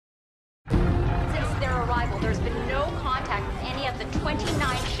their arrival, there's been no contact with any of the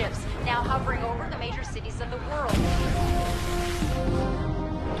 29 ships now hovering over the major cities of the world.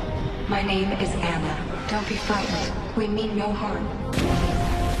 My name is Anna. Don't be frightened. We mean no harm.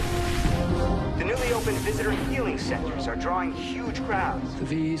 The newly opened visitor healing centers are drawing huge crowds.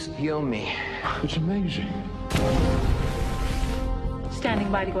 These heal me. It's amazing.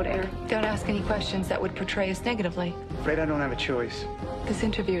 Standing by to go to air. Don't ask any questions that would portray us negatively. Afraid I don't have a choice. This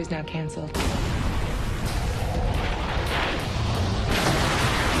interview is now canceled.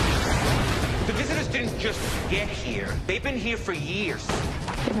 The visitors didn't just get here. They've been here for years.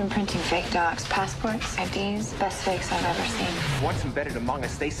 They've been printing fake docs, passports, IDs, best fakes I've ever seen. Once embedded among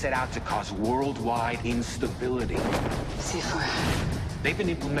us, they set out to cause worldwide instability. C4. They've been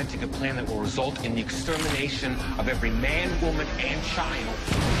implementing a plan that will result in the extermination of every man, woman, and child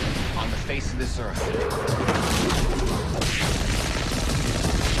on the face of this earth.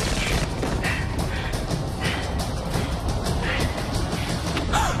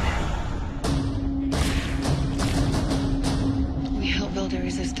 We help build a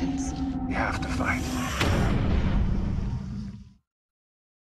resistance. We have to fight.